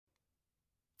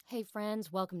Hey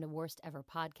friends, welcome to Worst Ever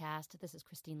Podcast. This is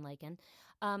Christine Lakin.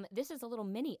 This is a little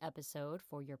mini episode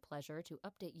for your pleasure to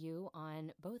update you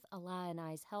on both Allah and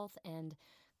I's health and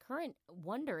current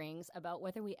wonderings about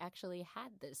whether we actually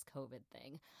had this COVID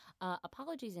thing.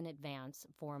 Apologies in advance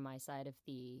for my side of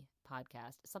the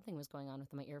podcast. Something was going on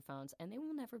with my earphones and they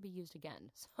will never be used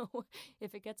again. So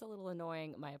if it gets a little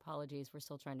annoying, my apologies. We're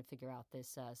still trying to figure out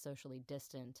this socially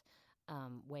distant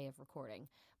way of recording.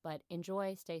 But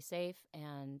enjoy, stay safe,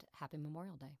 and happy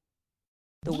Memorial Day.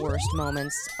 The worst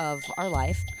moments of our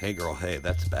life. Hey girl, hey,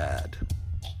 that's bad.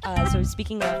 So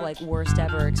speaking of like worst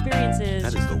ever experiences.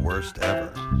 That is the worst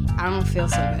ever. I don't feel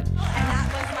so good. And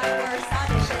that was my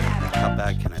worst audition ever. How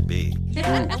bad can it be?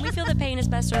 And we feel that pain is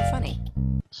best served funny.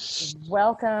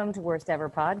 Welcome to Worst Ever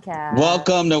Podcast.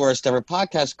 Welcome to Worst Ever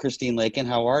Podcast, Christine Lakin.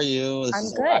 How are you? This I'm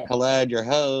is good. Khaled, your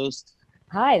host.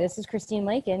 Hi, this is Christine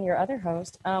Lakin, your other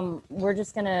host. We're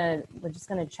just gonna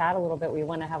chat a little bit. We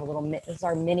want to have a little. This is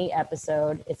our mini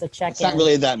episode. It's a check-in. It's not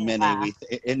really that mini.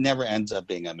 It never ends up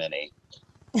being a mini.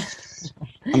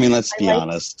 I mean, let's be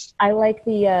honest. I like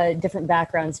the different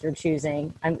backgrounds you're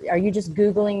choosing. Are you just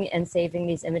Googling and saving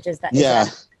these images?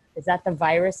 Is that the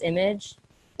virus image?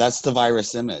 That's the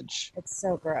virus image. It's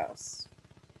so gross.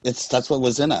 That's what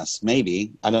was in us.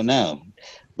 Maybe. I don't know.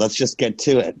 Let's just get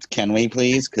to it. Can we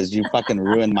please? Because you fucking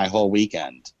ruined my whole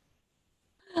weekend.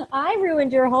 I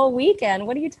ruined your whole weekend.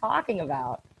 What are you talking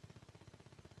about?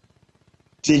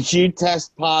 Did you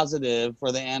test positive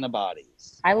for the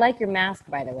antibodies? I like your mask,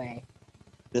 by the way.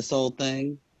 This whole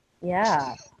thing?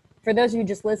 Yeah. For those of you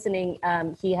just listening,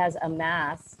 he has a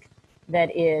mask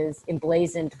that is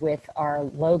emblazoned with our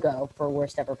logo for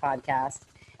Worst Ever Podcast.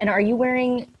 And are you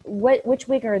wearing which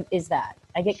wig is that?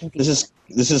 I get confused.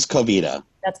 This is Covita.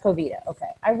 That's Covita. Okay.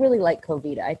 I really like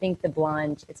Covita. I think the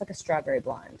blonde, it's like a strawberry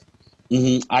blonde.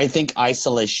 Mm-hmm. I think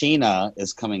Isolashina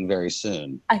is coming very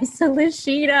soon.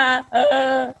 Isolashina.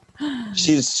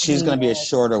 She's going to be a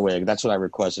shorter wig. That's what I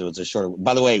requested. It was a shorter.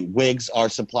 By the way, wigs are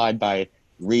supplied by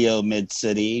Rio Mid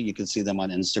City. You can see them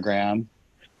on Instagram.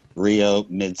 Rio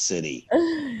Mid City.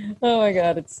 Oh my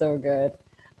God, it's so good.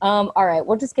 All right,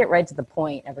 we'll just get right to the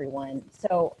point, everyone.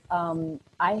 So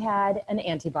I had an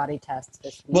antibody test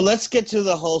this week. Well, let's get to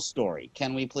the whole story.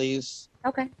 Can we please?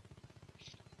 Okay.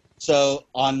 So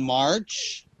on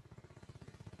March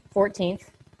 14th.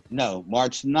 No,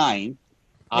 March 9th,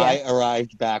 I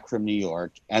arrived back from New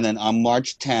York. And then on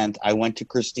March 10th, I went to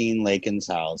Christine Lakin's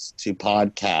house to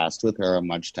podcast with her on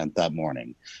March 10th that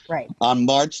morning. Right. On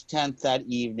March 10th that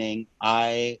evening,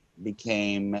 I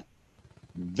became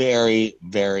very,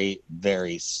 very,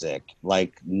 very sick.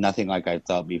 Like nothing like I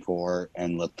felt before,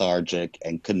 and lethargic,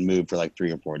 and couldn't move for like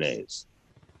 3 or 4 days.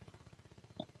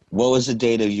 What was the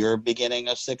date of your beginning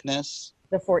of sickness?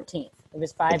 The 14th. It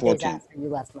was 5 days after you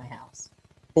left my house.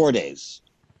 4 days.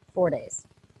 4 days.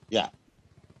 Yeah.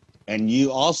 And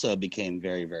you also became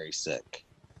very, very sick.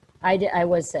 I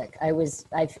was sick.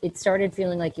 It started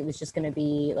feeling like it was just going to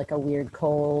be like a weird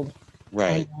cold.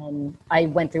 Right. And then I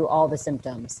went through all the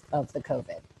symptoms of the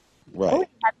COVID. Right. Oh,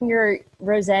 having your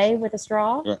rosé with a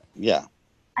straw? Yeah.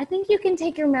 I think you can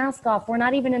take your mask off. We're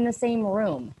not even in the same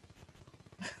room.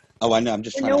 Oh, I know. I'm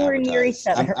just trying nowhere to advertise. near each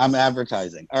other. I'm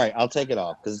advertising. All right, I'll take it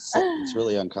off because it's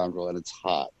really uncomfortable and it's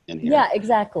hot in here. Yeah,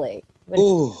 exactly.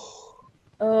 Ooh.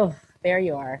 Oh, there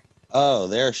you are. Oh,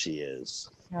 there she is.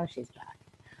 Oh, she's back.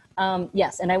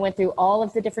 Yes, and I went through all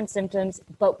of the different symptoms,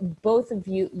 but both of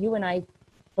you and I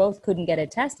both couldn't get a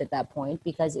test at that point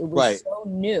because it was so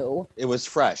new. It was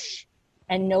fresh.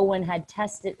 And no one had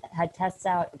tests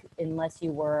out unless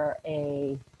you were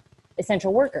a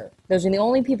essential worker. Those are the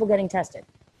only people getting tested.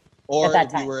 Or at that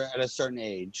if time. you were at a certain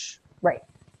age. Right.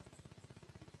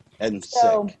 And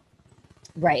sick.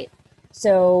 Right.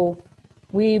 So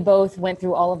we both went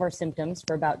through all of our symptoms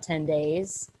for about 10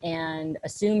 days and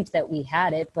assumed that we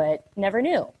had it, but never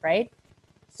knew, right?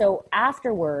 So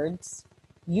afterwards,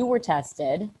 you were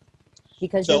tested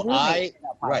because your roommate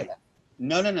got positive. Right.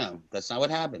 No. That's not what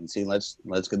happened. See, let's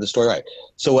get the story right.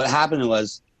 So what happened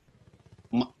was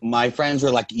my friends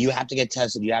were like, you have to get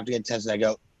tested. You have to get tested. I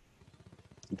go,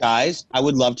 guys, I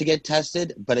would love to get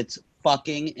tested, but it's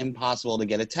fucking impossible to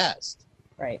get a test.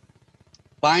 Right.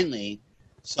 Finally,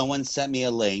 someone sent me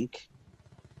a link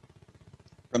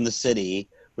from the city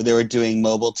where they were doing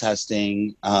mobile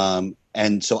testing.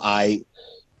 And so I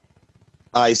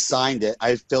signed it,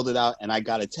 I filled it out, and I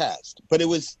got a test. But it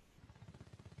was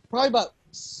probably about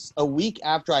a week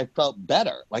after I felt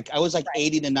better. Like I was like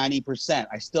 80 to 90%.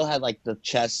 I still had like the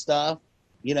chest stuff,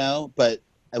 but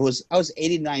I was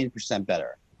 80 to 90%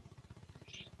 better.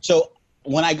 So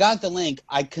when I got the link,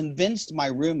 I convinced my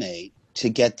roommate to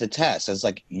get the test. I was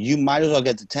like, you might as well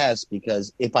get the test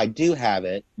because if I do have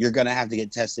it, you're going to have to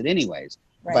get tested anyways.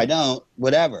 If I don't,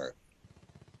 whatever.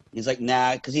 He's like,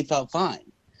 nah, because he felt fine.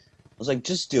 I was like,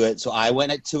 just do it. So I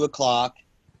went at 2:00.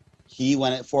 He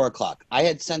went at 4:00. I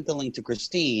had sent the link to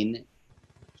Christine.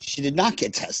 She did not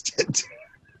get tested.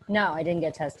 No, I didn't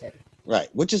get tested. Right,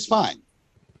 which is fine.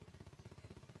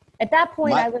 At that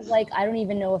point, I was like, I don't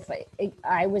even know if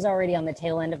I was already on the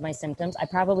tail end of my symptoms. I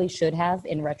probably should have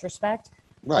in retrospect.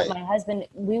 Right. But my husband,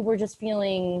 we were just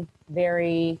feeling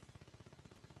very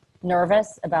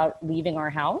nervous about leaving our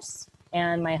house.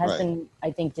 And my husband,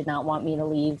 I think, did not want me to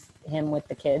leave him with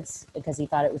the kids because he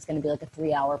thought it was going to be like a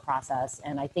 3-hour process.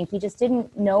 And I think he just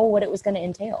didn't know what it was going to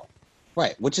entail.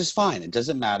 Right, which is fine. It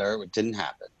doesn't matter. It didn't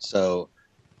happen. So,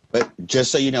 but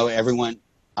just so you know, everyone,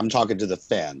 I'm talking to the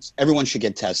fans. Everyone should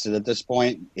get tested at this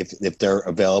point if they're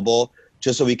available,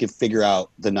 just so we can figure out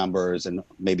the numbers and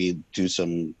maybe do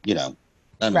some,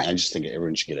 I just think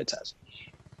everyone should get a test.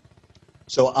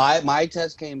 So my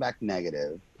test came back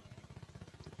negative,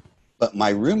 but my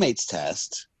roommate's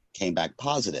test came back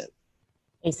positive.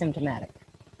 Asymptomatic.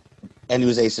 And he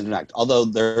was asymptomatic, although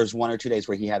there's 1 or 2 days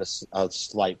where he had a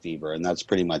slight fever, and that's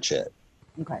pretty much it.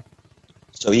 Okay.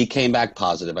 So he came back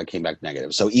positive, I came back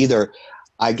negative. So either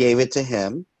I gave it to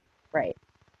him. Right.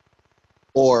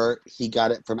 Or he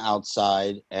got it from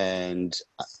outside and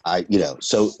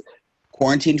so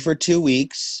quarantined for 2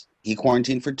 weeks. He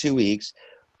quarantined for 2 weeks.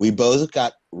 We both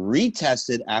got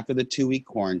retested after the 2-week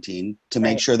quarantine to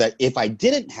make sure that if I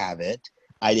didn't have it,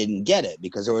 I didn't get it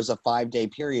because there was a 5-day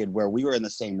period where we were in the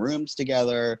same rooms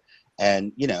together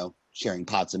and, sharing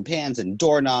pots and pans and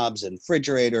doorknobs and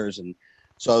refrigerators. And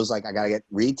so I was like, I got to get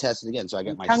retested again. So I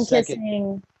got my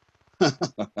second.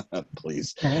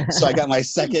 Please. So I got my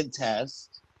second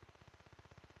test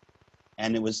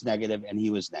and it was negative and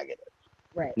he was negative.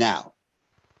 Right. Now,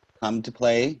 come to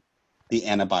play the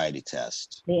antibody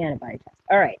test. The antibody test.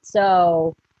 All right.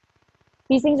 So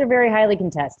these things are very highly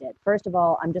contested. First of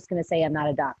all, I'm just going to say I'm not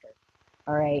a doctor.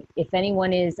 All right. If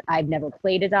anyone is, I've never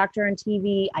played a doctor on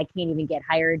TV. I can't even get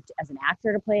hired as an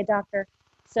actor to play a doctor.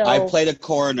 So I played a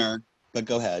coroner. But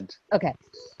go ahead. Okay.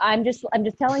 I'm just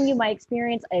telling you my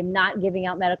experience. I'm not giving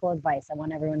out medical advice. I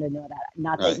want everyone to know that.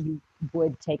 Not that you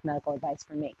would take medical advice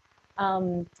from me.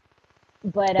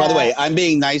 But by the way, I'm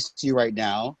being nice to you right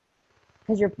now.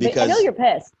 Because I know you're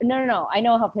pissed. No. I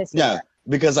know how pissed you are.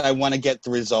 Because I want to get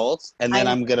the results and then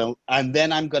I'm gonna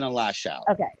lash out.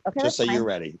 Okay. Just so you're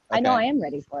ready. Okay. I know I am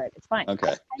ready for it. It's fine.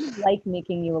 Okay. I kind of like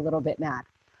making you a little bit mad.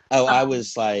 Oh, I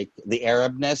was like the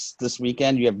Arabness this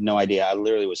weekend. You have no idea. I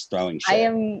literally was throwing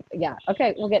shit. Yeah.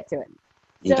 Okay, we'll get to it.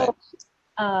 So,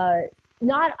 I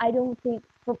don't think,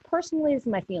 personally, this is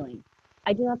my feeling.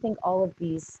 I do not think all of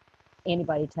these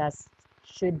antibody tests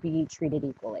should be treated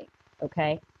equally.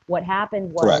 Okay. What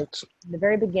happened was in the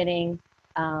very beginning,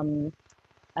 the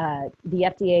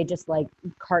FDA just like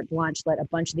carte blanche let a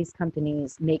bunch of these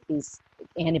companies make these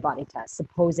antibody tests,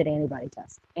 supposed antibody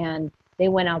tests, and they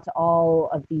went out to all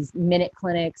of these minute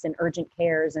clinics and urgent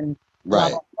cares and blah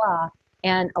blah blah.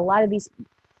 And a lot of these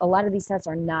tests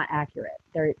are not accurate.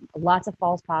 There are lots of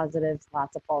false positives,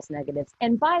 lots of false negatives.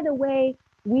 And by the way,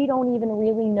 we don't even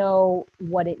really know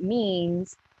what it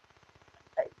means,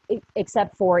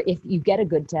 except for if you get a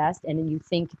good test and you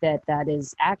think that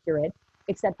is accurate,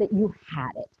 except that you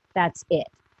had it. That's it.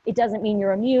 It doesn't mean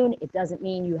you're immune. It doesn't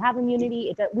mean you have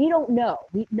immunity. We don't know.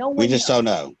 We just don't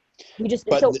know. We just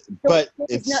but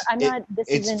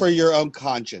it's for your own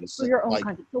conscience. For your own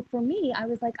conscience. So for me, I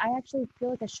was like, I actually feel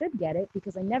like I should get it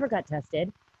because I never got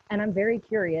tested, and I'm very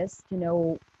curious to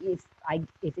know if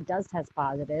it does test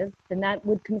positive, then that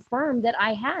would confirm that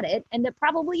I had it and that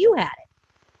probably you had it.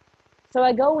 So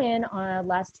I go in on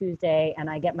last Tuesday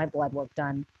and I get my blood work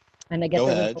done, and I get the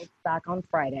results back on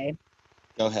Friday.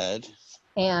 Go ahead.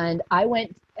 And I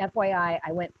went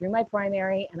through my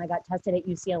primary and I got tested at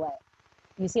UCLA.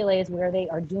 UCLA is where they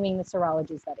are doing the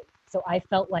serology study. So I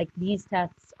felt like these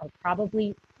tests are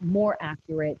probably more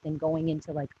accurate than going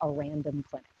into like a random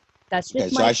clinic. That's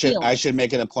just my feeling. I should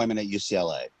make an appointment at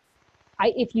UCLA.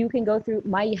 If you can go through,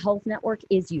 my health network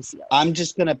is UCLA. I'm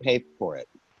just going to pay for it.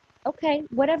 Okay,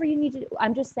 whatever you need to do.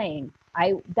 I'm just saying,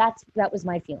 that was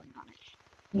my feeling on it.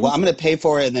 Well, I'm going to pay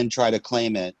for it and then try to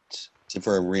claim it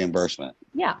for a reimbursement.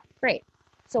 Yeah, great.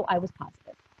 So I was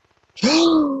positive.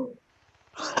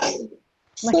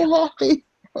 Happy.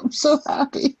 I'm so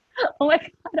happy. Oh my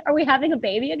God. Are we having a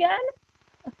baby again?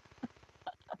 Yeah,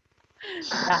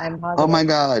 I'm positive. Oh my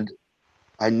God.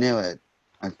 I knew it.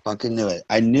 I fucking knew it.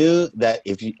 I knew that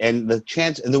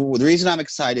the reason I'm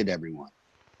excited, everyone,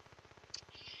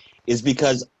 is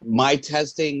because my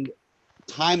testing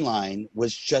timeline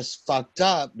was just fucked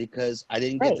up because I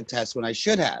didn't get the Right. test when I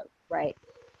should have. Right.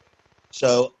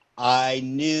 So I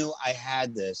knew I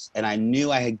had this, and I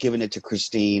knew I had given it to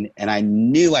Christine, and I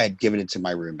knew I had given it to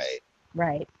my roommate.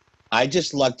 Right. I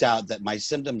just lucked out that my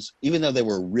symptoms, even though they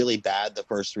were really bad the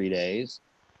first 3 days,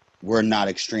 were not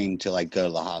extreme to like go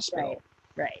to the hospital.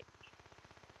 Right. Right.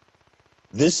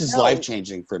 This is No.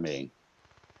 life-changing for me.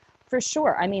 For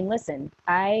sure. I mean, listen,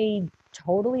 my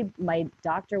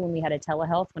doctor, when we had a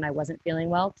telehealth, when I wasn't feeling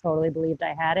well, totally believed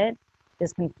I had it.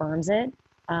 This confirms it.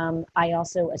 I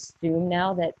also assume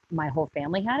now that my whole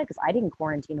family had it because I didn't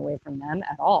quarantine away from them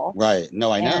at all. Right.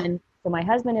 No, I know. And so my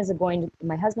husband's going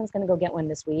to go get one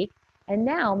this week. And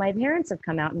now my parents have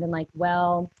come out and been like,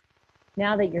 well,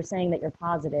 now that you're saying that you're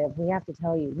positive, we have to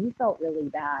tell you, we felt really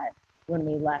bad when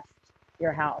we left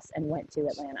your house and went to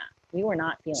Atlanta. We were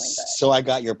not feeling good. So I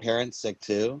got your parents sick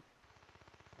too?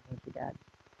 Thank you, Dad.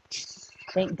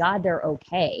 Thank God they're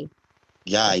okay.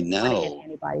 Yeah, I I want to know. get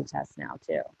antibody tests now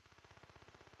too.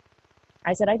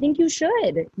 I said, I think you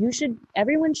should.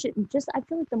 Everyone should just, I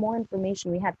feel like the more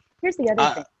information we have. Here's the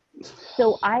other thing.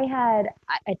 So I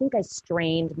think I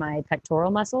strained my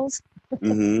pectoral muscles.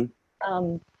 hmm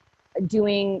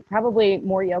Doing probably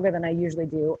more yoga than I usually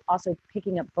do, also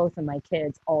picking up both of my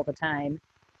kids all the time.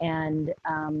 And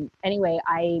anyway,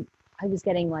 I was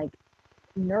getting like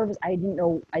nervous. I didn't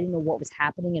know what was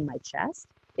happening in my chest,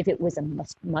 if it was a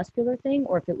muscular thing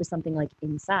or if it was something like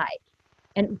inside.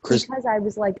 And because I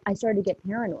was like, I started to get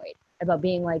paranoid about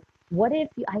being like, what if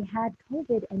I had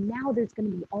COVID and now there's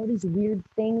going to be all these weird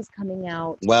things coming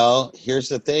out? Well, here's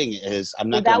the thing is, I'm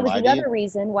not that going to was lie the to you. other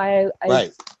reason why I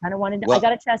Right. kind of wanted to, Well- I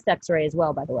got a chest x-ray as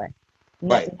well, by the way.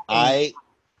 Right. Nothing-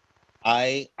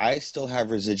 I still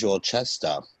have residual chest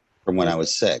stuff from when I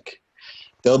was sick.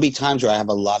 There'll be times where I have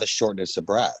a lot of shortness of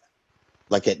breath,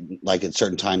 like at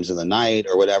certain times of the night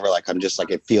or whatever. Like I'm just like,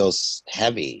 it feels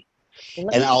heavy.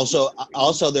 Let And me-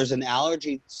 also there's an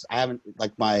allergy. I haven't,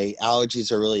 like, my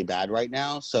allergies are really bad right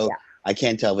now. So Yeah. I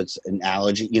can't tell if it's an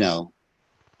allergy,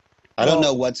 I don't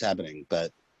know what's happening,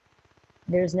 but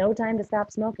There's no time to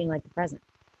stop smoking like the present.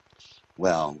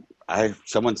 well,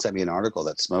 someone sent me an article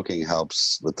that smoking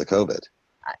helps with the COVID.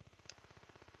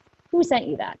 Who sent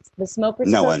you that? The Smokers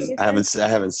No one. Association? I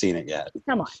haven't seen it yet.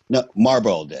 Come on. No,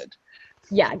 Marlboro did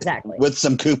Yeah, exactly. with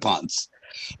some coupons.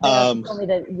 They also told me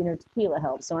that tequila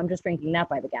helps, so I'm just drinking that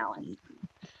by the gallon.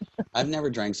 I've never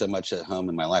drank so much at home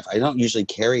in my life. I don't usually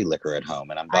carry liquor at home,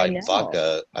 and I'm I buying know.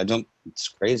 vodka. It's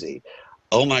crazy.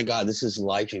 Oh my God, this is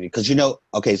life-changing. Because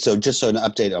okay, so just so an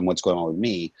update on what's going on with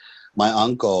me, my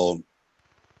uncle,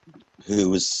 who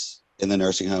was in the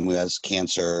nursing home, who has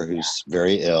cancer, who's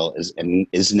very ill,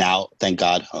 is now, thank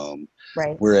God, home.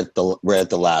 Right. We're at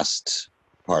the last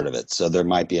part of it, so there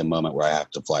might be a moment where I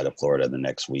have to fly to Florida the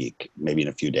next week, maybe in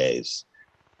a few days.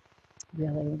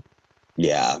 Really?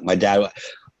 Yeah, my dad.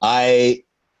 I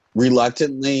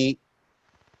reluctantly,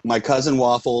 my cousin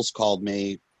Waffles called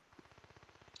me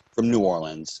from New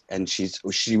Orleans, and she said,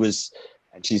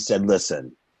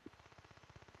 "Listen,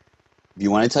 if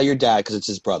you want to tell your dad, because it's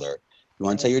his brother, you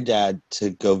want to tell your dad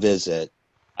to go visit.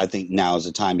 I think now is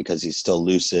the time because he's still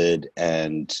lucid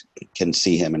and can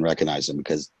see him and recognize him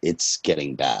because it's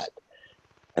getting bad."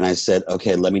 And I said,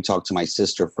 okay, let me talk to my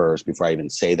sister first before I even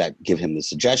say that, give him the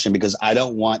suggestion, because I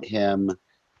don't want him,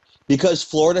 because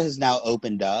Florida has now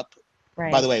opened up.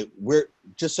 Right. By the way, we're,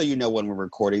 just so you know, when we're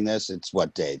recording this, it's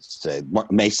what day? It's today,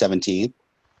 May 17th,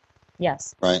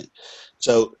 Yes. right?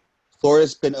 So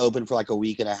Florida's been open for like a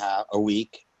week,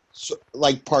 so,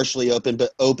 like partially open,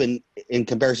 but open in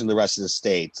comparison to the rest of the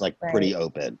states, like pretty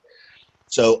open.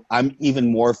 So I'm even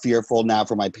more fearful now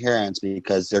for my parents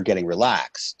because they're getting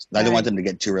relaxed. I don't want them to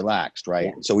get too relaxed, right?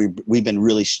 Yeah. So we've been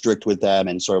really strict with them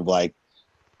and sort of like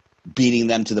beating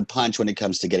them to the punch when it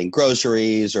comes to getting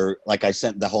groceries, or like I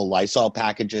sent the whole Lysol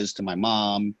packages to my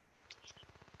mom.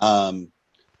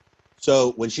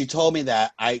 So when she told me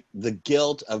that, the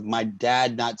guilt of my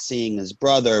dad not seeing his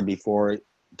brother before,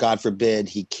 God forbid,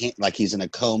 he can't, like he's in a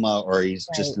coma or he's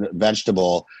just a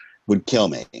vegetable, would kill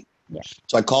me. Yeah.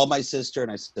 So I called my sister and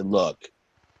I said, look,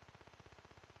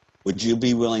 would you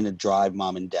be willing to drive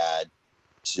mom and dad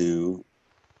to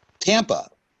Tampa?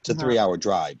 It's a 3-hour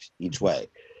drive each way.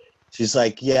 She's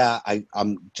like, yeah,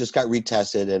 I'm just got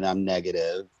retested and I'm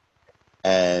negative.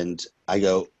 And I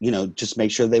go, just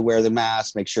make sure they wear the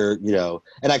mask, make sure,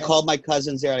 and I called my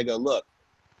cousins there and I go, look,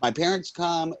 my parents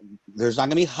come, there's not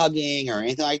gonna be hugging or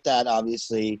anything like that,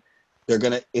 obviously. They're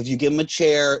gonna, if you give them a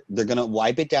chair, they're gonna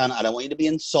wipe it down. I don't want you to be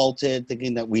insulted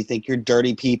thinking that we think you're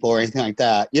dirty people or anything like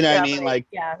that. You know what I mean? Right. Like,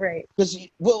 yeah, right. because,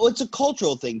 well, it's a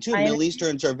cultural thing too. I Middle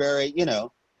Easterns are very,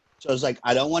 So I was like,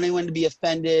 I don't want anyone to be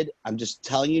offended. I'm just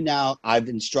telling you now. I've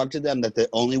instructed them that the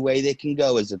only way they can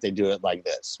go is if they do it like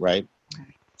this, right?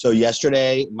 Okay. So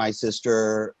yesterday, my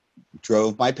sister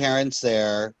drove my parents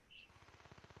there.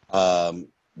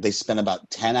 They spent about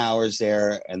 10 hours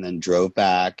there and then drove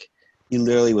back. He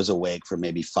literally was awake for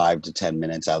maybe 5 to 10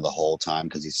 minutes out of the whole time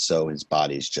because his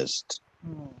body's just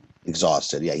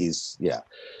exhausted. Yeah.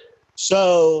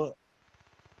 So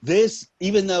this,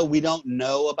 even though we don't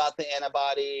know about the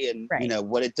antibody and Right.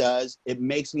 what it does, it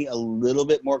makes me a little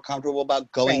bit more comfortable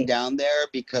about going Right. down there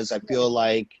because I feel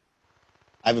like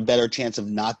I have a better chance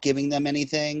of not giving them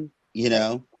anything,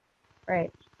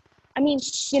 Right. I mean,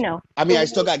 I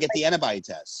still got to get the antibody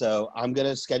test, so I'm going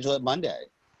to schedule it Monday.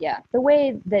 yeah, the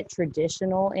way that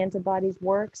traditional antibodies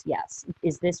works, yes.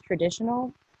 Is this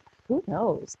traditional? Who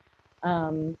knows?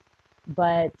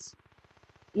 But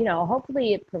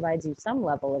hopefully it provides you some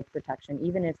level of protection,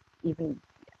 even if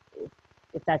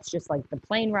that's just like the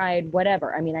plane ride,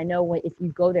 whatever. I mean, I know if you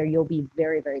go there, you'll be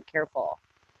very, very careful.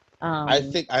 I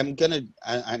think I'm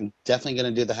definitely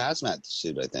gonna do the hazmat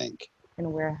suit. I think. Gonna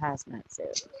wear a hazmat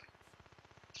suit.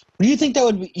 Do you think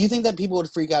you think that people would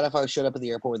freak out if I showed up at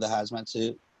the airport with a hazmat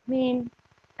suit? I mean,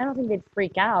 I don't think they'd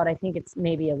freak out. I think it's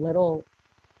maybe a little.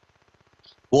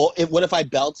 Well, what if I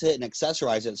belt it and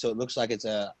accessorize it so it looks like it's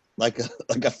like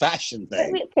a fashion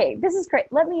thing? Okay, this is great.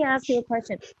 Let me ask you a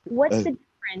question. What's the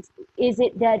difference? Is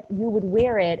it that you would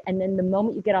wear it and then the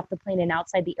moment you get off the plane and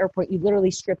outside the airport, you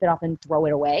literally strip it off and throw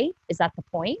it away? Is that the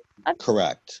point?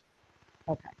 Correct.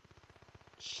 Okay.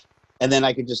 And then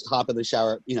I could just hop in the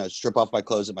shower, strip off my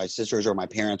clothes at my sister's or my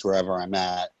parents, wherever I'm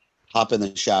at, hop in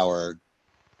the shower,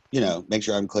 make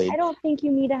sure I'm clean. I don't think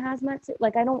you need a hazmat suit.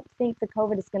 Like, I don't think the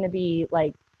COVID is going to be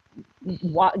like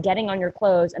getting on your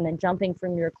clothes and then jumping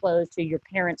from your clothes to your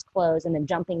parents' clothes and then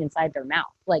jumping inside their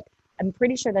mouth. Like, I'm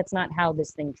pretty sure that's not how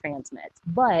this thing transmits.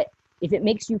 But if it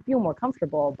makes you feel more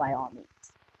comfortable, by all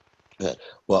means.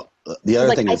 Well, the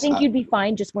other thing is, I think you'd be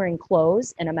fine just wearing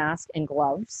clothes and a mask and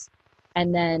gloves,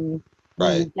 and then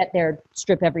when you get there,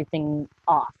 strip everything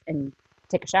off and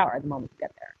take a shower the moment you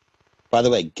get there. By the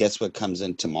way, guess what comes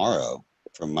in tomorrow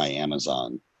from my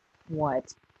Amazon?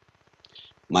 What?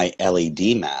 My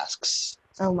LED masks.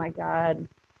 Oh my God.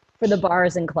 For the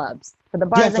bars and clubs. For the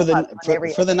bars and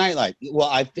clubs. For the nightlife. Well,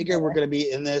 I figure we're going to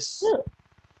be in this.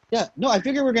 Yeah. No, I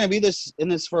figure we're going to be in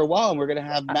this for a while, and we're going to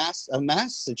have a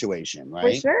mask situation,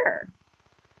 right? For sure.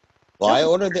 Well, I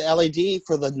ordered the LED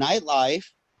for the nightlife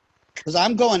because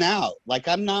I'm going out. Like,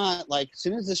 I'm not, like, as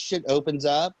soon as this shit opens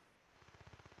up,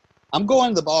 I'm going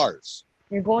to the bars.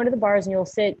 You're going to the bars and you'll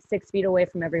sit 6 feet away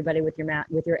from everybody with your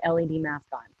LED mask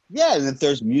on. Yeah, and if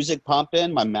there's music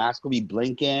pumping, my mask will be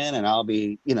blinking, and I'll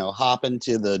be, hopping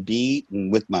to the beat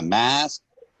and with my mask,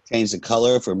 change the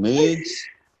color for moods.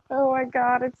 Oh my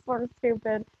God, it's so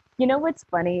stupid. You know what's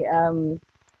funny?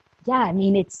 Yeah, I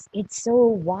mean, it's so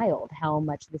wild how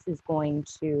much this is going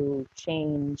to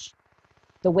change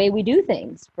the way we do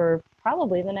things for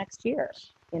probably the next year.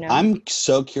 I'm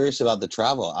so curious about the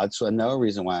travel. That's another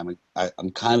reason why I'm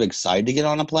kind of excited to get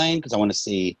on a plane because I want to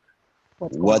see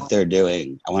what they're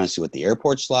doing. I want to see what the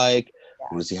airport's like. Yeah.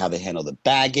 I want to see how they handle the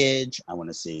baggage. I want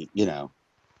to see,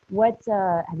 What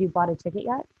have you bought a ticket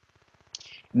yet?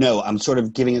 No, I'm sort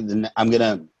of giving it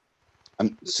as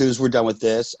soon as we're done with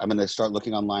this, I'm gonna start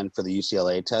looking online for the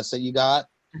UCLA test that you got,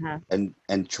 and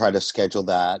try to schedule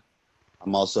that.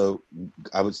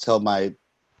 I would tell my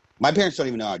parents don't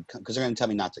even know I'd come because they're gonna tell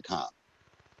me not to come.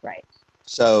 Right.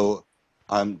 So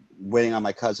I'm waiting on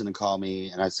my cousin to call me,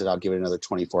 and I said I'll give it another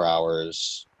 24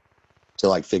 hours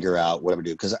to figure out what I'm gonna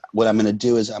do. Because what I'm gonna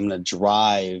do is I'm gonna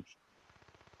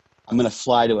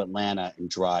fly to Atlanta and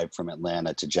drive from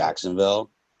Atlanta to Jacksonville,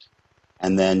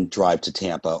 and then drive to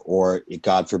Tampa. Or,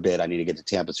 God forbid, I need to get to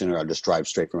Tampa sooner. I'll just drive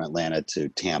straight from Atlanta to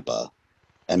Tampa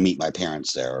and meet my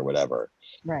parents there or whatever.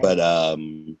 Right. But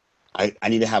I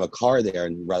need to have a car there,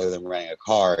 and rather than renting a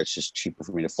car, it's just cheaper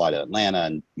for me to fly to Atlanta.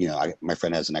 And my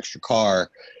friend has an extra car,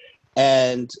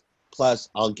 and plus,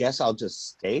 I'll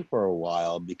just stay for a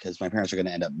while because my parents are going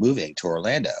to end up moving to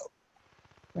Orlando.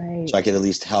 Right. So I could at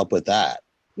least help with that.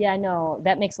 Yeah, no,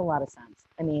 that makes a lot of sense.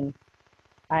 I mean,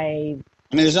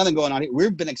 there's nothing going on here.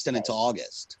 We've been extended to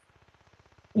August.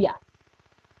 Yeah.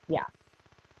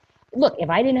 Look, if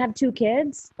I didn't have 2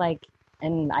 kids,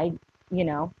 and I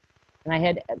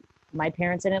had my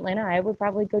parents in Atlanta, I would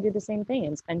probably go do the same thing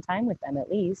and spend time with them at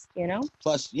least,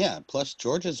 Plus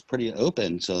Georgia's pretty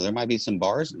open, so there might be some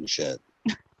bars and shit.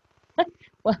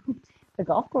 Well, the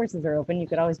golf courses are open. You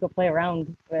could always go play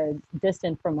around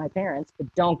distant from my parents,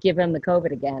 but don't give them the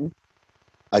COVID again.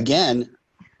 Again?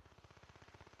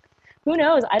 Who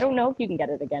knows? I don't know if you can get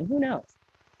it again. Who knows?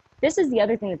 This is the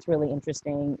other thing that's really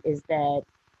interesting is that,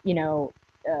 you know,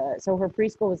 so her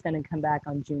preschool was going to come back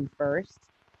on June 1st.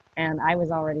 And I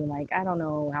was already like, I don't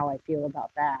know how I feel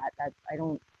about that.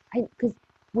 Because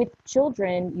with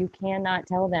children, you cannot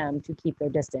tell them to keep their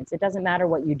distance. It doesn't matter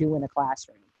what you do in a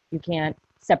classroom. You can't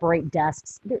separate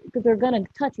desks. They're going to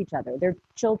touch each other. They're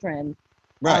children.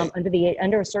 Right.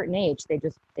 Under a certain age,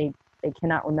 they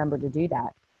cannot remember to do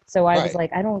that. So I was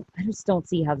like, I just don't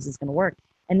see how this is going to work.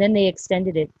 And then they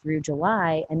extended it through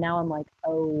July, and now I'm like,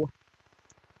 oh,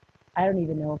 I don't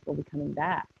even know if we'll be coming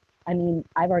back. I mean,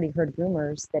 I've already heard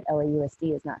rumors that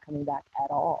LAUSD is not coming back at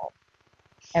all.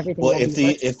 Everything. Well,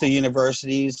 if the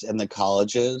universities and the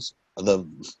colleges, the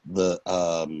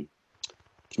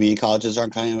community colleges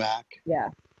aren't coming back, yeah,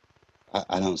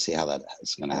 I don't see how that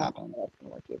is going to happen. That's going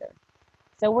to work either.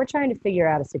 So we're trying to figure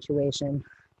out a situation,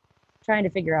 trying to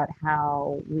figure out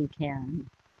how we can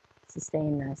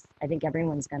sustain this. I think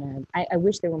everyone's going to, I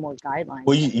wish there were more guidelines.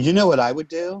 Well, you know what I would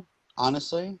do,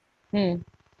 honestly?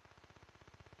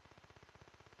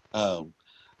 Oh,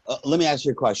 let me ask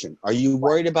you a question. Are you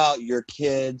worried about your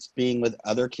kids being with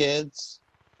other kids?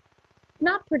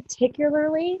 Not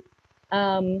particularly.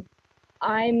 I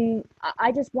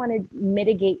just want to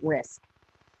mitigate risk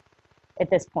at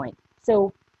this point.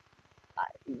 So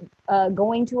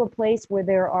going to a place where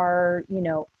there are,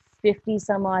 50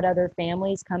 some odd other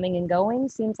families coming and going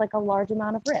seems like a large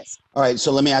amount of risk. All right.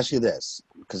 So let me ask you this,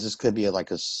 because this could be like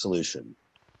a solution.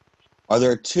 Are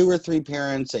there 2 or 3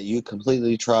 parents that you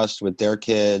completely trust with their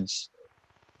kids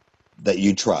that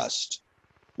you trust?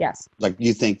 Yes. Like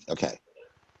you think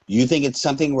it's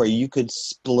something where you could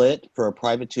split for a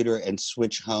private tutor and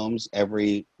switch homes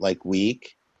every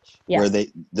week? Yes. Where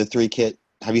the 3 kids,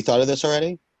 have you thought of this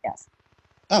already? Yes.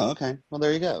 Oh, okay. Well,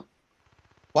 there you go.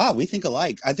 Wow, we think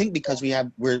alike. I think because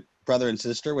we're brother and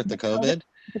sister with the COVID.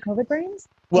 The COVID brains?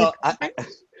 Well,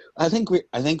 I think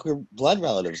we're blood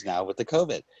relatives now with the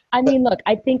COVID. I mean, look,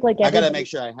 I think I got to make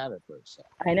sure I have it first. So.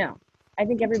 I know. I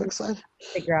think everybody's going to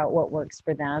figure out what works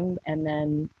for them, and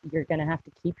then you're going to have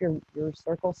to keep your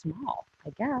circle small, I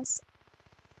guess,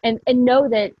 and know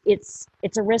that it's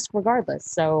a risk regardless.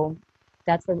 So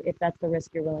if that's the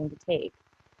risk you're willing to take,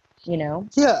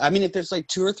 Yeah, I mean, if there's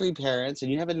 2 or 3 parents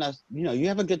and you have enough, you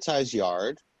have a good sized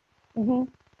yard, mm-hmm.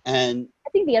 And I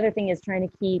think the other thing is trying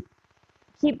to keep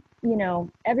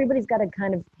everybody's got to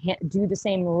kind of do the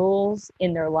same rules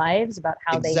in their lives about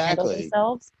how they handle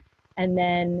themselves, and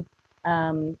then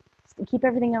keep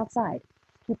everything outside.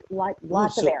 Keep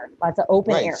lots of air, lots of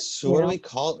open air. So what do we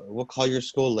call? We'll call your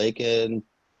school Lakin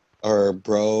or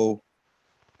Bro.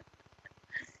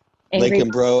 Lakin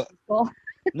Bro.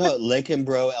 No, Lakin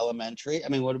Bro Elementary. I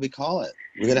mean, what do we call it?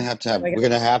 We're gonna have to have. We're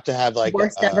gonna have to have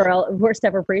worst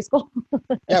ever preschool.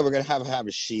 Yeah, we're gonna have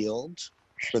a shield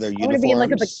for their uniforms. I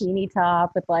want to be in a bikini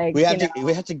top with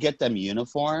we have to get them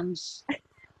uniforms.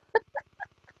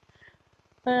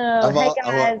 Hey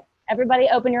guys, everybody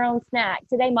open your own snack.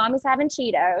 Today Mommy's having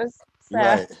Cheetos. So.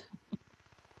 Right.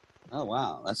 Oh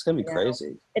wow, that's gonna be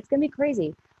crazy. It's gonna be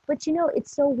crazy. But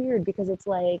it's so weird because it's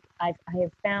I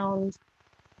have found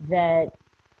that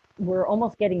we're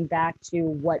almost getting back to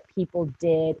what people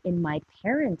did in my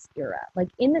parents' era.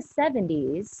 In the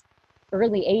 70s,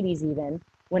 early 80s even,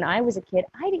 when I was a kid,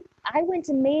 I went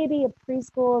to maybe a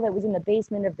preschool that was in the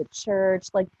basement of the church.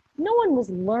 No one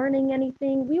was learning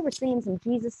anything. We were singing some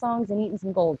Jesus songs and eating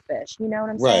some goldfish. You know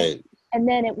what I'm saying? Right. And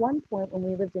then at one point when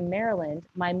we lived in Maryland,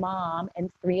 my mom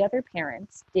and 3 other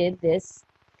parents did this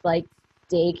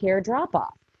daycare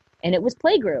drop-off. And it was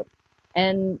playgroup.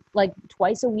 And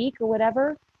twice a week or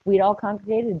whatever, we'd all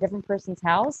congregate at a different person's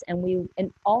house.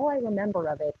 And all I remember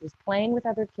of it was playing with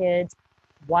other kids,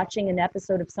 watching an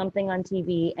episode of something on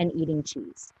TV, and eating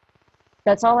cheese.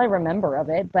 That's all I remember of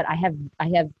it. But I have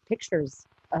pictures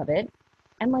of it.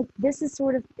 And this is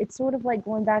it's sort of like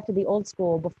going back to the old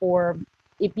school before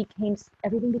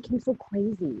everything became so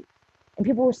crazy. And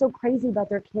people were so crazy about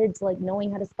their kids,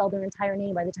 knowing how to spell their entire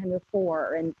name by the time they're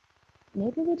 4. And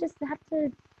maybe we just have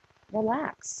to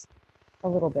relax a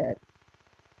little bit.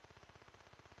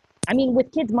 I mean,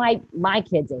 with kids my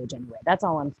kids' age anyway, that's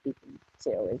all I'm speaking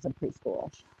to is a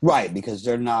preschool. Right, because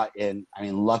they're not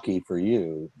lucky for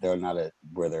you, they're not at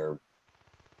where they're.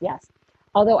 Yes.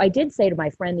 Although I did say to my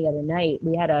friend the other night,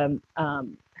 we had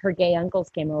her gay uncles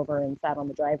came over and sat on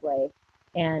the driveway,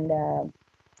 and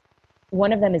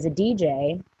one of them is a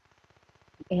DJ,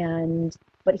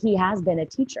 but he has been a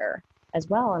teacher as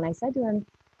well. And I said to him,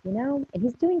 and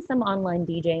he's doing some online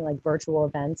DJing, virtual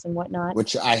events and whatnot.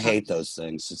 Which I hate those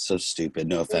things. It's so stupid.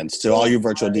 No offense to all you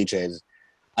virtual DJs.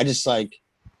 I just what?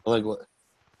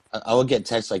 I would get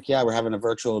texts like, "Yeah, we're having a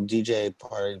virtual DJ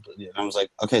party," and I was like,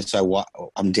 "Okay, so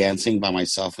I'm dancing by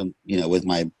myself and with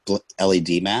my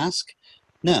LED mask."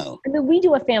 No, I mean, we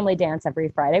do a family dance every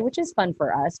Friday, which is fun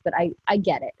for us, but I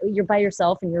get it. You're by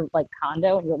yourself in your like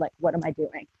condo and you're like, what am I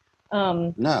doing?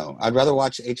 no, I'd rather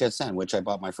watch HSN, which I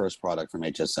bought my first product from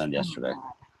HSN yesterday.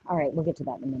 Oh, all right, we'll get to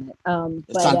that in a minute.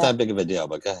 It's not that big of a deal,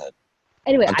 but go ahead.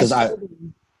 Anyway, Because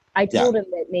I told him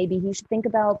that maybe he should think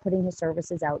about putting his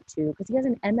services out too, because he has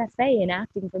an MFA in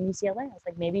acting from UCLA. I was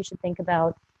like, maybe you should think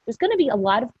about, there's going to be a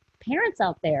lot of parents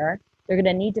out there. They're going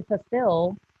to need to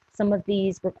fulfill some of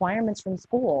these requirements from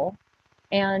school.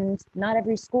 And not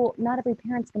every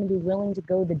parent's going to be willing to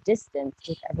go the distance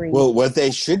with every. Well, what they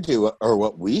should do, or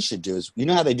what we should do, is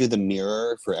how they do the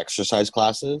mirror for exercise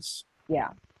classes? Yeah.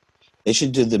 They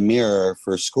should do the mirror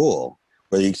for school,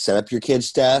 where you set up your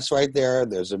kid's desk right there.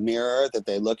 There's a mirror that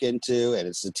they look into, and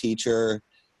it's the teacher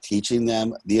teaching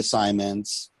them the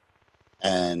assignments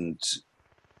and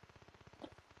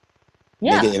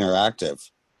make it interactive.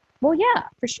 Well, yeah,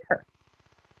 for sure.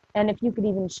 And if you could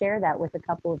even share that with a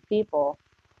couple of people.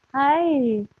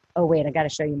 Hi. Oh, wait, I got to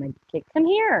show you my kid. Come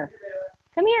here.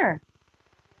 Come here.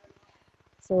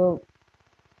 So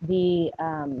the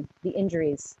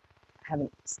injuries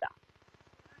haven't stopped.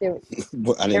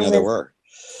 I didn't know there were.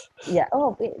 Yeah.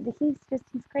 Oh, he's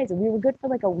crazy. We were good for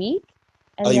like a week.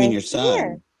 And you mean your son?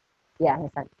 Here. Yeah, my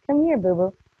son. Come here,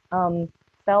 boo boo.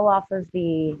 Fell off of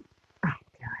the. Oh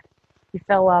God. He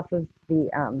fell off of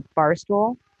the bar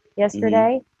stool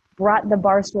yesterday. Mm-hmm. Brought the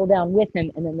bar stool down with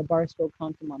him, and then the bar stool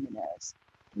conked him on the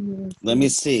nose. Let me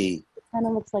see. It kind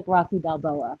of looks like Rocky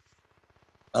Balboa.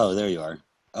 Oh, there you are.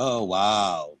 Oh,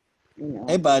 wow.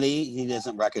 Hey, buddy. He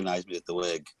doesn't recognize me with the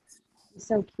wig. He's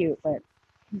so cute, but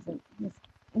he's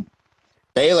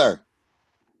Baylor.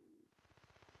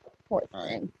 Poor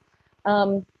thing.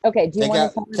 Right. Okay. Do you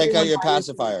want to take out your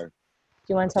pacifier? Do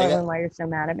you want to tell everyone why you're so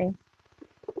mad at me?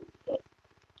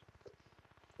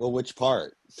 Well, which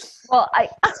part? Well,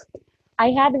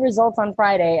 I had the results on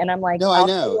Friday, and I'm like, no, I'll I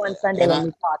know. see you on Sunday when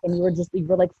we talk, and you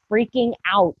were like freaking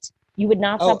out. You would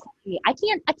not stop calling me. I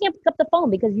can't pick up the phone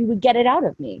because you would get it out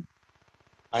of me.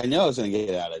 I know I was going to get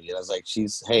it out of you. I was like,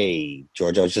 hey,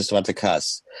 George, I was just about to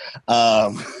cuss.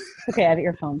 Okay, I have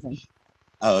your phones in.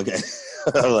 Oh, okay.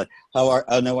 I'm like,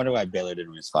 no wonder why Baylor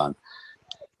didn't respond.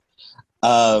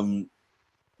 No,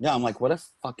 I'm like, what a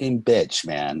fucking bitch,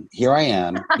 man. Here I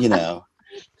am,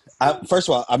 First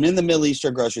of all, I'm in the Middle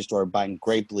Eastern grocery store buying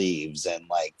grape leaves and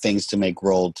like things to make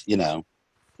rolled,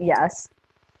 Yes.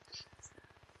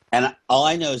 And all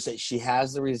I know is that she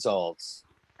has the results.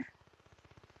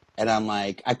 And I'm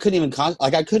like, I couldn't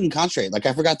concentrate. Like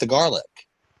I forgot the garlic.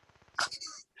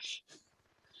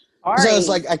 So I was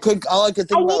like, all I could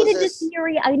think about was this.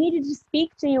 I needed to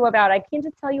speak to you about it. I can't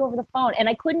just tell you over the phone. And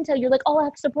I couldn't tell you. You're like, oh,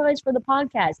 extra prize for the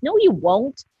podcast. No, you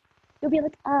won't. You'll be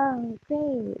like, oh,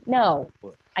 great. No.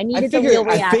 I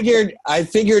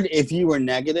figured if you were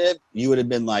negative, you would have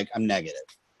been like, I'm negative.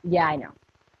 Yeah, I know.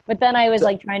 But then I was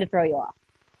like trying to throw you off.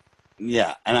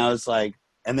 Yeah. And I was like,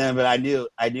 but I knew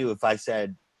if I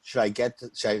said, should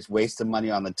I waste the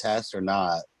money on the test or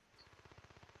not?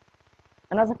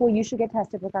 And I was like, well, you should get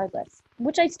tested regardless,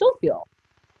 which I still feel.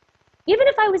 Even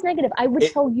if I was negative, I would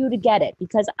tell you to get it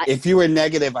because if you were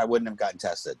negative, I wouldn't have gotten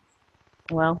tested.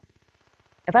 Well,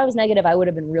 if I was negative, I would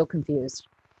have been real confused.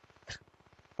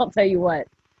 I'll tell you what.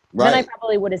 Right. Then I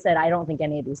probably would have said, I don't think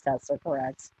any of these tests are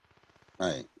correct.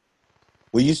 Right.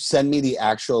 Will you send me the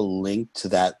actual link to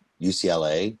that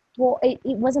UCLA? Well, it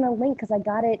wasn't a link because I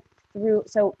got it through.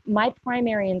 So my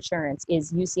primary insurance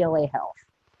is UCLA Health.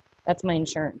 That's my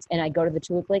insurance. And I go to the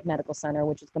Tuluc Lake Medical Center,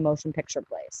 which is the motion picture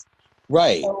place.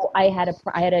 Right. So I had a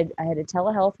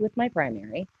telehealth with my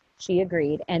primary. She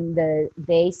agreed. And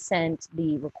they sent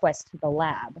the request to the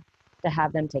lab to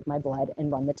have them take my blood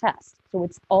and run the test. So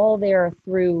it's all there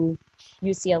through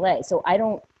UCLA. So I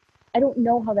don't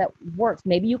know how that works.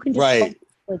 Maybe you can just right.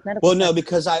 Like medical well, no,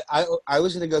 because I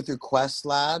was going to go through Quest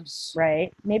Labs.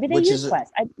 Right. Maybe they use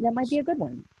Quest. That might be a good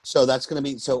one. So that's going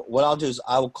to be. So what I'll do is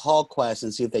I will call Quest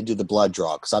and see if they do the blood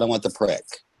draw because I don't want the prick.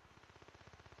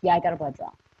 Yeah, I got a blood draw.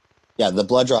 Yeah, the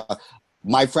blood draw.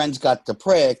 My friends got the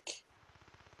prick,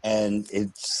 and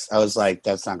I was like,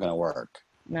 that's not going to work.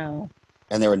 No.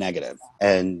 And they were negative.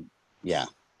 And yeah.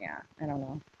 Yeah, I don't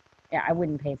know. Yeah, I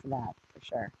wouldn't pay for that for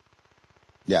sure.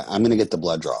 Yeah, I'm going to get the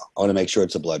blood draw. I want to make sure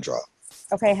it's a blood draw.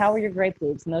 Okay, how are your grape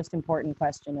leaves? Most important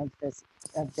question of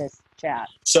this chat.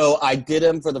 So I did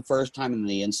them for the first time in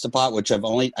the Instapot, which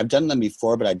I've done them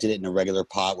before, but I did it in a regular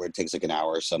pot where it takes like an hour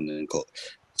or something. Cool.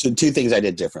 So two things I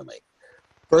did differently.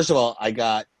 First of all,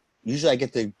 usually I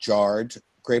get the jarred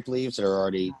grape leaves that are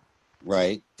already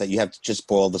right? That you have to just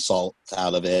boil the salt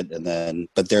out of it,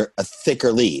 but they're a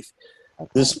thicker leaf. Okay.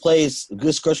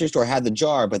 This grocery store had the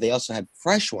jar, but they also had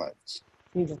fresh ones.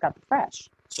 You just got the fresh.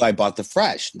 So I bought the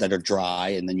fresh that are dry,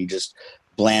 and then you just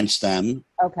blanch them,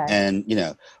 Okay. and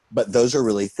but those are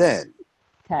really thin.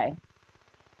 Okay.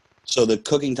 So the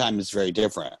cooking time is very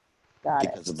different Got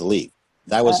it. because of the leaf.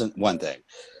 That wasn't one thing.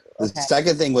 The Okay.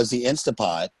 second thing was the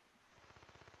Instapot.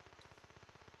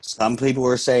 Some people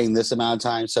were saying this amount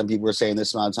of time, some people were saying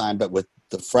this amount of time, but with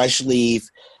the fresh leaf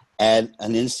and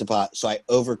an Instapot, so I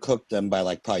overcooked them by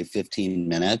like probably 15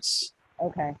 minutes.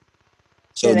 Okay.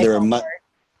 So Do they they were fall apart?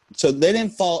 so they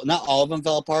didn't fall. Not all of them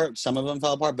fell apart. Some of them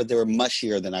fell apart, but they were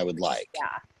mushier than I would like.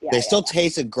 Yeah. They still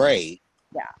tasted great.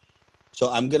 Yeah. So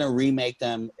I'm gonna remake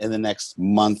them in the next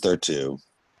month or two,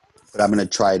 but I'm gonna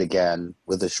try it again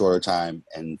with a shorter time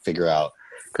and figure out,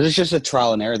 because it's just a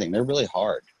trial and error thing. They're really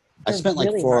hard. I They're spent like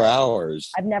really 4 hard.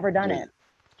 hours. I've never done it.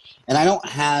 And I don't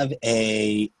have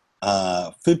a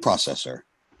food processor.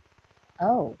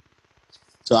 Oh.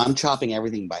 So I'm chopping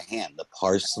everything by hand. The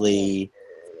parsley,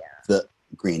 the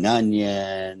green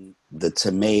onion, the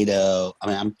tomato. I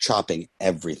mean, I'm chopping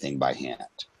everything by hand.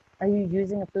 Are you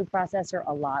using a food processor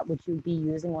a lot? Would you be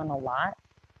using one a lot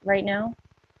right now?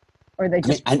 Or they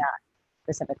just that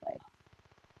specifically?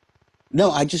 No,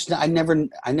 I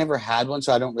never had one,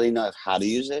 so I don't really know how to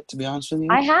use it, to be honest with you.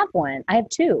 I have one. I have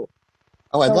two.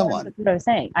 Oh, I So love one. That's what I was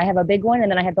saying. I have a big one, and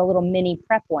then I have the little mini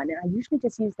prep one. And I usually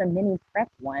just use the mini prep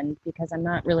one because I'm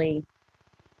not really,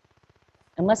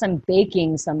 unless I'm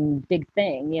baking some big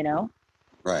thing,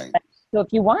 Right. So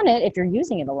if you want it, if you're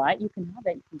using it a lot, you can have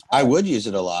it. You can have I it. would use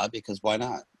it a lot, because why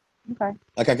not? Okay.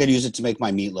 Like, I could use it to make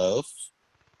my meatloaf.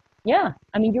 Yeah.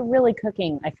 I mean, you're really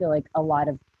cooking, I feel like, a lot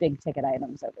of big ticket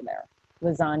items over there.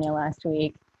 Lasagna last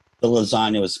week. The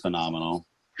lasagna was phenomenal.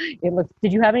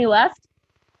 Did you have any left?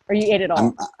 Or you ate it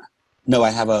all? No,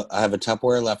 I have a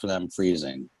Tupperware left that I'm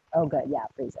freezing. Oh, good. Yeah,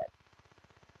 freeze it.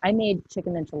 I made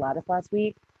chicken enchiladas last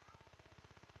week.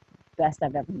 Best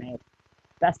I've ever made.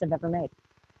 Best I've ever made.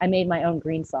 I made my own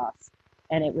green sauce,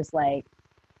 and it was like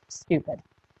stupid.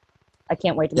 I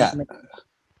can't wait to make them.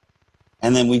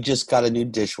 And then we just got a new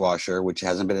dishwasher, which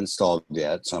hasn't been installed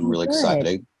yet, so I'm really good.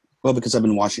 excited. Well, because I've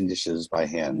been washing dishes by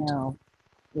hand. No.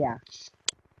 Yeah. It's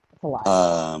a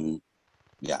lot.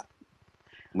 Yeah.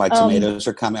 My tomatoes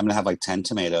are coming. I'm gonna have like 10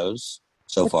 tomatoes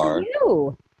so Good far. for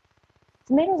you.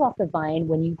 Tomatoes off the vine,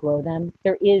 when you grow them,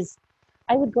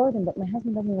 I would grow them, but my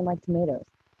husband doesn't even like tomatoes.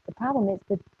 The problem is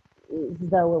that,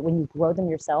 though, when you grow them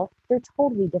yourself, they're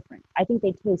totally different. I think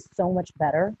they taste so much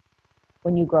better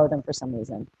when you grow them for some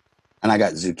reason. And I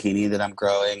got zucchini that I'm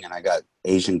growing, and I got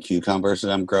Asian cucumbers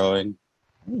that I'm growing.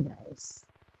 Very nice.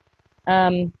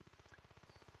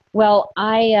 Well,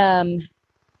 I'm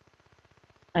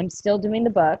still doing the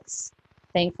books.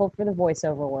 Thankful for the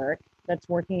voiceover work. That's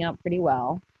working out pretty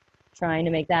well. Trying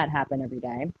to make that happen every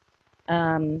day.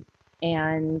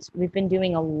 And we've been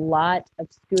doing a lot of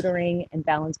scootering and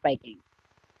balance biking.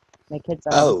 My kids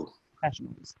are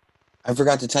professionals. I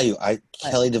forgot to tell you.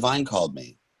 Kelly Devine called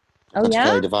me. Oh, That's yeah?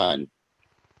 Kelly Devine.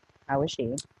 How is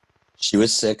she? She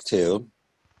was sick too.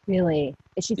 Really?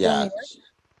 Is she still in New York?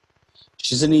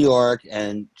 She's in New York,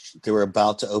 and they were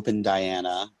about to open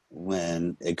Diana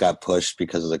when it got pushed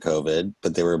because of the COVID,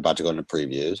 but they were about to go into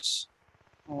previews.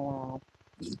 Oh.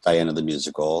 Diana the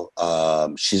musical.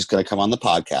 She's going to come on the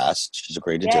podcast. She's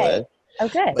agreed to do it.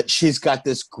 Okay. But she's got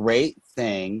this great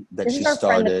thing that This she is our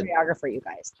friend, the started. choreographer, you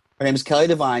guys. Her name is Kelly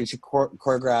Devine. She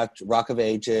choreographed Rock of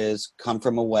Ages, Come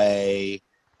From Away.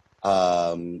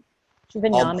 She's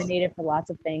been nominated for lots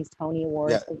of things, Tony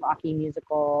Awards, the Rocky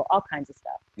musical, all kinds of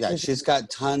stuff. Yeah, she's got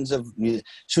tons of music.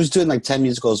 She was doing like 10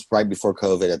 musicals right before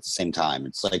COVID at the same time.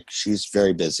 It's like she's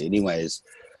very busy. Anyways,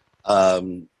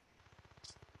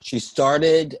 she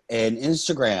started an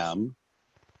Instagram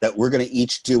that we're going to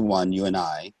each do one, you and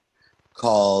I,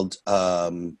 called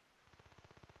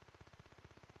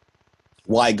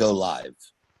Why Go Live.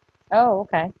 Oh,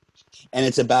 okay. And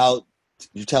it's about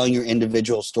you're telling your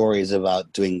individual stories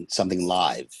about doing something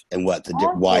live and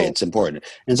why it's important.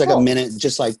 And it's like a minute,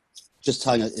 just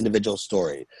telling an individual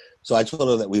story. So I told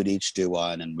her that we would each do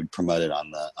one and we'd promote it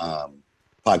on the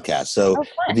podcast. So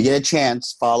if you get a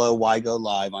chance, follow Why Go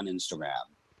Live on Instagram.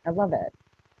 I love it.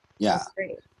 Yeah. That's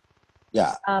great.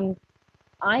 Yeah. I want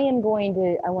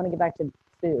to get back to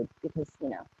food because, it's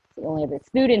the only other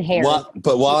food and hair.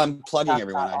 But while I'm plugging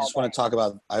everyone, I want to talk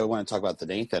about the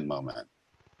Nathan moment.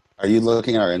 Are you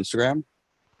looking at our Instagram?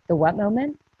 The what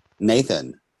moment?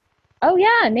 Nathan. Oh,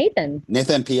 yeah, Nathan.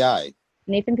 Nathan P.I.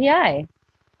 Nathan P.I.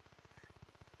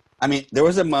 I mean, there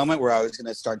was a moment where I was going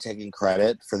to start taking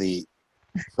credit for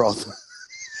all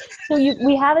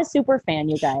We have a super fan,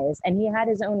 you guys, and he had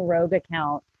his own rogue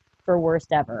account for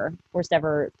worst ever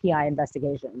PI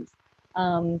investigations.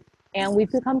 And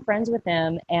we've become friends with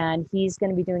him, and he's going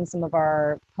to be doing some of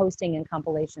our posting and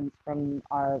compilations from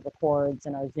our records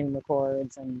and our Zoom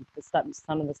records and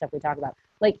some of the stuff we talk about.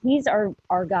 Like, he's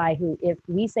our guy who, if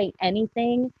we say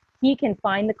anything, he can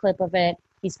find the clip of it.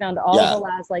 He's found all of the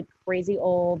last like crazy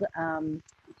old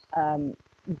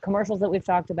commercials that we've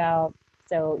talked about.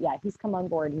 So yeah, he's come on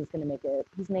board. He's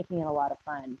making it a lot of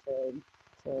fun to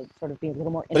sort of be a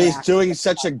little more. But he's doing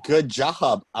such a good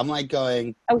job. I'm like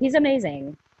going. Oh, he's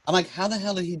amazing. I'm like, how the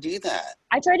hell did he do that?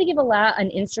 I tried to give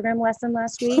an Instagram lesson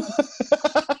last week.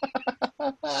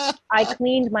 I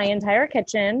cleaned my entire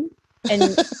kitchen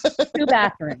and 2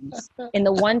 bathrooms in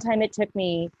the one time it took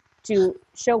me to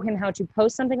show him how to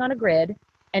post something on a grid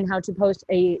and how to post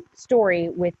a story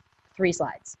with 3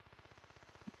 slides.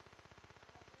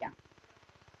 Yeah.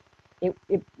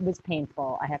 It was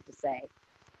painful, I have to say.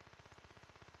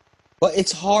 Well,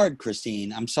 it's hard,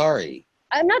 Christine. I'm sorry.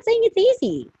 I'm not saying it's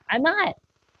easy. I'm not.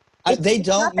 They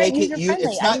don't make it.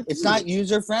 user-friendly. It's not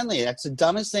user friendly. That's the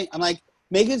dumbest thing. I'm like,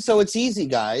 make it so it's easy,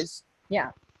 guys. Yeah.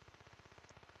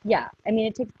 Yeah. I mean,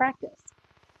 it takes practice.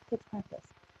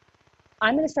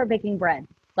 I'm going to start baking bread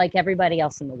like everybody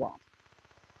else in the world.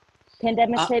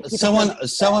 Pandemic hit.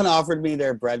 Someone offered me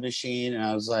their bread machine, and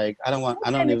I was like, I don't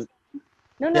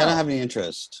have any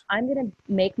interest. I'm going to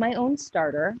make my own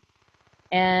starter,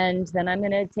 and then I'm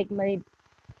going to take my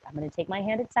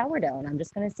hand at sourdough, and I'm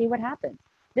just going to see what happens.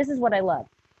 This is what I love.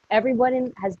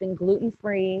 Everyone has been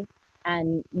gluten-free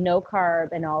and no carb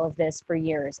and all of this for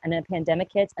years. And then a pandemic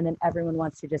hits, and then everyone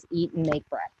wants to just eat and make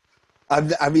bread.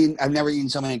 I've never eaten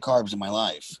so many carbs in my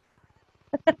life.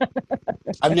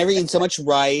 I've never eaten so much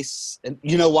rice. And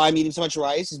you know why I'm eating so much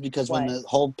rice? Is because when the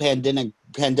whole pandemic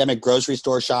grocery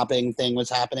store shopping thing was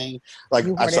happening, like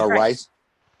I saw rice.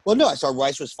 Well, no, I saw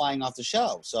rice was flying off the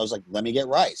shelves. So I was like, let me get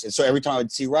rice. And so every time I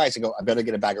would see rice, I go, I better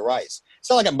get a bag of rice. It's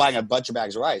not like I'm buying a bunch of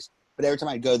bags of rice. But every time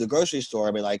I go to the grocery store,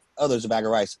 I'd be like, oh, there's a bag of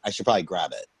rice. I should probably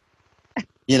grab it.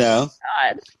 You know?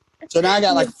 God. So now I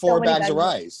got like 4 bags of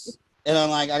rice. And I'm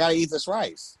like, I got to eat this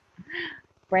rice.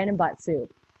 Brandon bought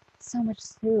soup. So much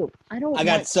soup. I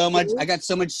got so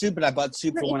much soup, but I bought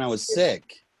soup for when I was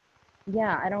sick.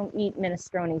 Yeah, I don't eat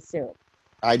minestrone soup.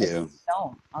 I do.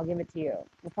 Don't. I'll give it to you.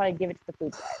 We'll probably give it to the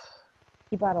food guy.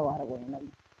 He bought a lot of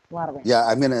random. Yeah,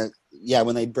 I'm going to,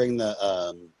 when they bring the,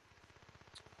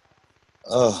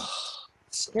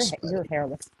 your hair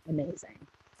looks amazing.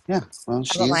 Yeah, well,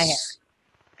 How about my hair?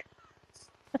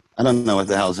 I don't know what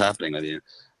the hell is happening with you.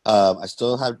 I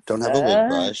still don't have a wig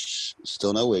brush.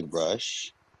 Still no wig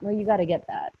brush. Well, you got to get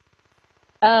that.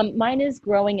 Mine is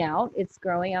growing out. It's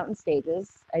growing out in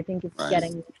stages. I think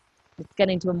it's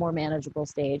getting to a more manageable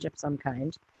stage of some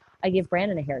kind. I give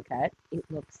Brandon a haircut. It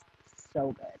looks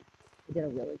so good. He did a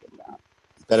really good job.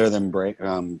 Better than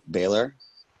Baylor?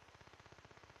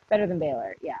 Better than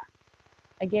Baylor, yeah.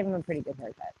 I gave him a pretty good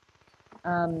haircut.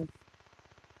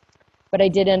 But I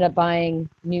did end up buying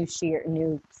new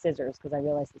scissors because I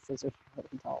realized the scissors were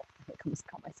really dull. I almost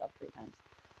cut myself 3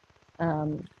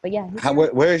 times. But yeah.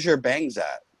 Where's your bangs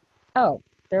at? Oh,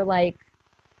 they're like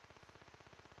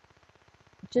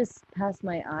just past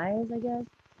my eyes, I guess.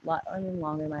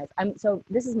 Longer than my eyes. So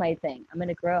this is my thing. I'm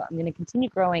gonna continue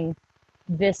growing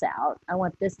this out. I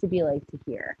want this to be like to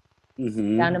here,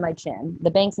 down to my chin.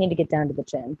 The bangs need to get down to the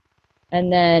chin,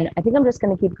 and then I think I'm just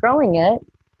gonna keep growing it,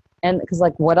 and because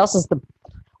like what else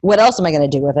am I gonna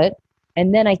do with it?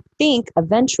 And then I think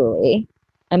eventually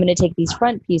I'm gonna take these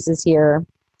front pieces here,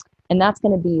 and that's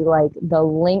gonna be like the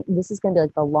length. This is gonna be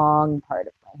like the long part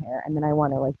of my hair, and then I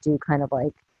want to like do kind of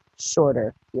like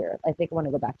shorter here. I think I want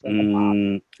to go back to like a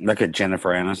bob. Like a Jennifer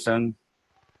Aniston?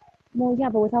 Well, yeah,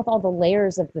 but without all the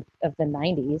layers of the 90s.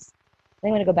 I think I'm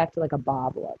going to go back to like a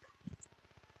bob look.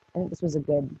 I think this was a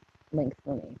good length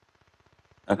for me.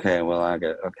 Okay, well,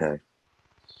 okay.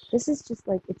 This is just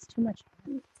like, it's too much.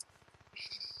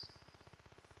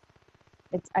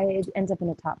 It ends up in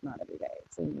a top knot every day.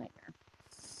 It's a nightmare.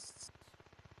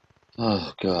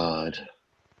 Oh, God.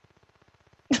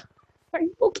 Are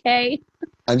you okay?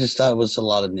 I just thought it was a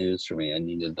lot of news for me. I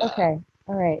needed that. Okay.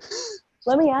 All right.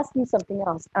 Let me ask you something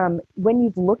else. When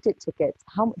you've looked at tickets,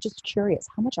 just curious,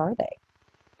 how much are they?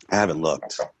 I haven't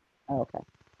looked. Oh, okay.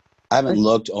 I haven't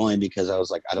looked only because I was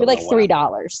like, I don't know. They're like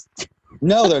 $3.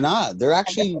 No, they're not. They're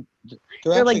actually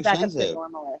they're like back expensive. up to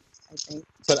normal, I think.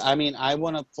 But I mean, I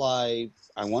want to fly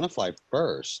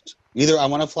first. Either I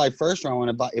want to fly first or I want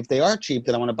to buy, if they are cheap,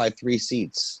 then I want to buy 3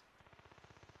 seats.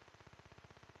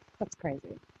 That's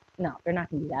crazy. No, they're not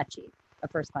going to be that cheap. A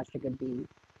first class ticket would be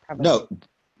probably. No,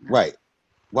 right.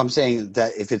 Well, I'm saying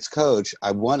that if it's coach,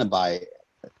 I want to buy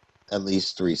at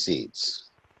least 3 seats,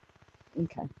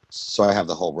 Okay, so I have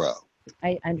the whole row.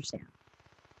 I understand,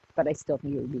 but I still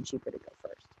think it would be cheaper to go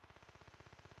first.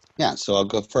 Yeah, so I'll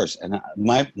go first. And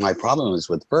my problem is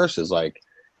with first is like,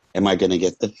 am I going to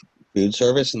get the food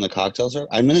service and the cocktail service?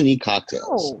 I'm going to need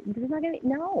cocktails. No, you're not gonna.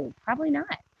 No, probably not.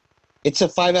 It's a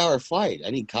 5-hour flight.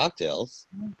 I need cocktails.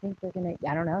 I don't think they're gonna.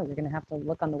 I don't know. You're gonna have to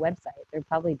look on the website. They've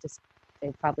probably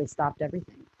stopped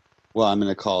everything. Well, I'm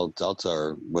going to call Delta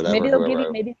or whatever. Maybe they'll give whoever.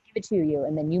 you. Maybe they give it to you,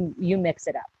 and then you mix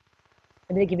it up.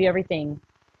 Maybe they give you everything.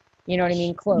 You know what I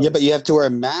mean? Close. Yeah, but you have to wear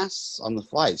masks on the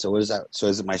flight. So what is that? So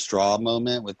is it my straw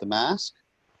moment with the mask?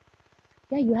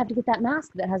 Yeah, you have to get that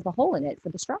mask that has the hole in it for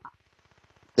the straw.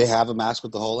 They have a mask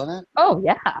with the hole in it? Oh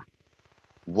yeah.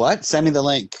 What? Send me the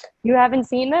link. You haven't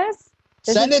seen this?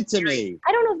 Send it to me.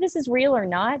 I don't know if this is real or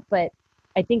not, but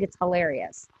I think it's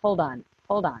hilarious. Hold on,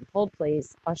 hold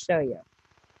please. I'll show you.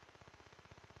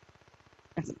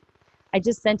 I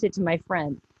just sent it to my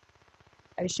friend.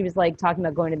 She was like talking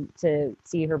about going to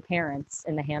see her parents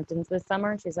in the Hamptons this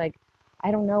summer. She's like, I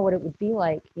don't know what it would be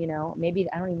like,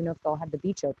 maybe I don't even know if they'll have the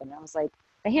beach open. And I was like,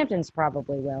 the Hamptons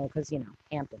probably will because,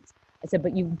 Hamptons. I said,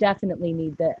 but you definitely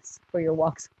need this for your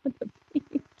walks on the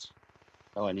beach.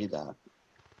 Oh, I need that.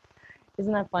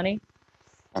 Isn't that funny?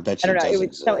 I bet I you don't know. It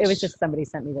was exist. just somebody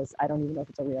sent me this. I don't even know if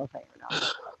it's a real thing or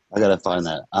not. I gotta find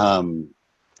that.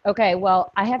 Okay,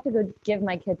 well, I have to go give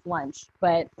my kids lunch,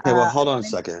 but Okay, well, hold on a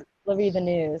second. deliver you the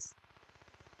news.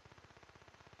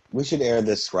 We should air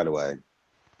this right away.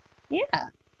 Yeah,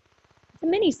 it's a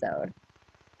mini-sode.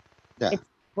 Yeah. It's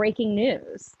breaking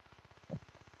news.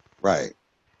 Right.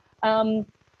 We're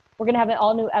gonna have an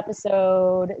all-new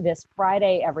episode this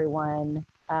Friday, everyone,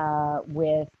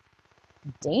 with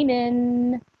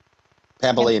Damon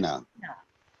Pampolino.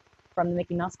 from the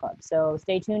Mickey Mouse Club. So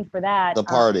stay tuned for that. The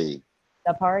party.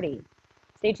 The party.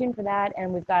 Stay tuned for that.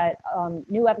 And we've got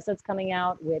new episodes coming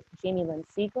out with Jamie Lynn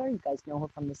Siegler. You guys know her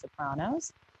from The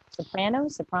Sopranos.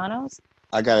 Sopranos.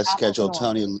 I gotta Apples schedule and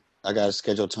Tony. I gotta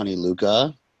schedule Tony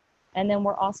Luca. And then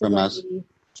we're also From going us. to be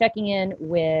checking in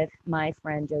with my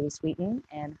friend Jody Sweeten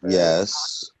and her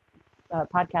Yes.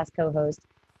 podcast co-host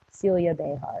Celia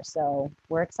Behar. So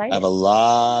we're I excited. have a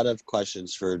lot of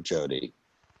questions for Jody.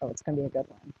 Oh, it's going to be a good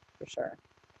one for sure.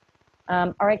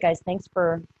 All right, guys. Thanks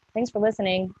for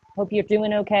listening. Hope you're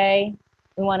doing okay.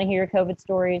 We want to hear your COVID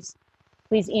stories.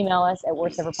 Please email us at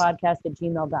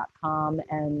worsteverpodcast@gmail.com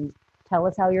and tell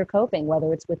us how you're coping,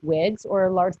 whether it's with wigs or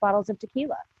large bottles of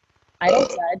tequila. I don't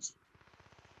judge.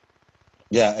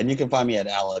 Yeah, and you can find me at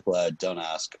Alec Led. Don't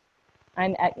ask.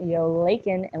 I'm at Yo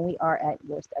Lakin, and we are at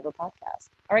Worst Ever Podcast.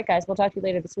 All right, guys. We'll talk to you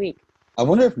later this week. I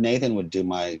wonder if Nathan would do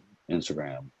my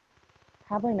Instagram.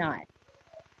 Probably not.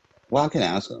 Well, I can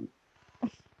ask him.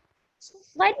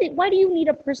 Why do you need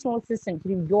a personal assistant to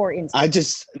do your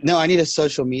Instagram? I need a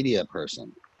social media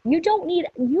person. You don't need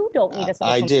a social.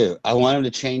 I do. I want him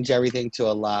to change everything to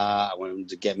Allah. I want him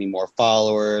to get me more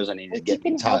followers. I need to get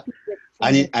me top.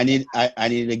 I need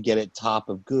to get it top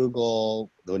of Google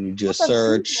when you do a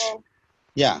search.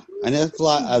 Yeah, and there's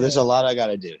a lot I got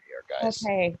to do here, guys.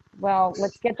 Okay, well,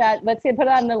 let's get that. Put it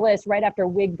on the list right after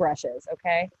wig brushes.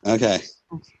 Okay. Okay.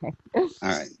 Okay. All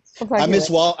right. We'll talk I to you miss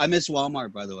later. I miss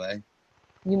Walmart, by the way.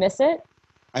 You miss it?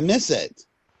 I miss it.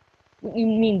 You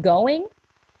mean going?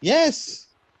 Yes.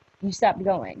 You stopped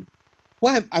going.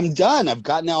 Well, I'm done. I've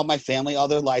gotten all my family, all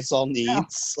their Lysol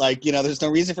needs. Oh. Like, there's no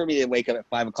reason for me to wake up at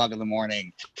 5:00 in the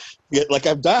morning. Like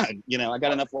I've done. I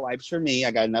got enough wipes for me.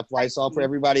 I got enough Lysol for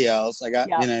everybody else. I got,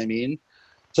 Yeah. you know what I mean?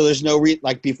 So there's no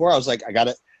like before I was like, I got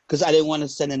it because I didn't want to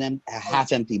send a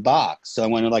half empty box. So I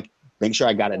wanted to make sure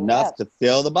I got enough to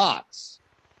fill the box.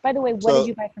 By the way, what did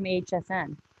you buy from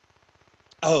HSN?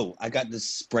 Oh, I got this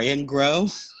spray and grow.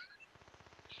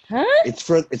 Huh? It's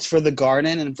for the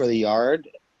garden and for the yard,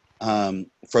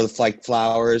 for the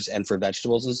flowers and for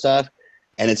vegetables and stuff.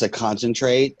 And it's a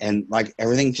concentrate, and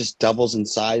everything just doubles in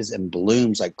size and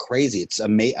blooms like crazy. It's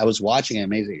amazing. I was watching it,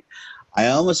 amazing. I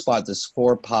almost bought this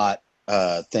 4-pot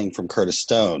thing from Curtis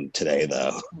Stone today,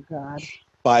 though. Oh God,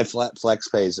 5 flex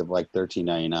pays of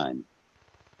 $13.99.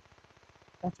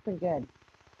 that's pretty good.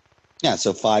 Yeah,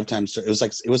 so 5 times it was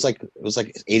like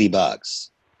 $80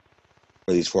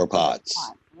 for these 4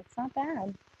 pots. That's not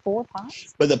bad. 4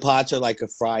 pots. But the pots are like a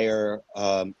fryer.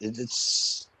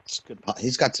 It's good pot.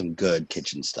 He's got some good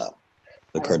kitchen stuff.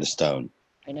 The Curtis Stone.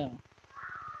 I know.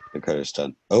 The Curtis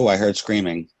Stone. Oh, I heard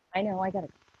screaming. I know. I got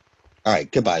it. All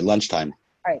right, goodbye. Lunchtime.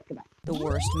 All right. Goodbye. The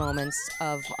worst moments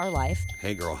of our life.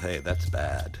 Hey, girl, hey, that's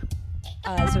bad.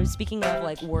 So speaking of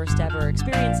like worst ever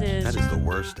experiences, That is the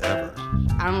worst ever.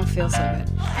 I don't feel so good.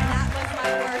 And that was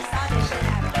my worst audition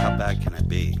ever. How bad can it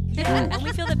be? and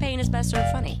we feel that pain is best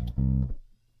served funny.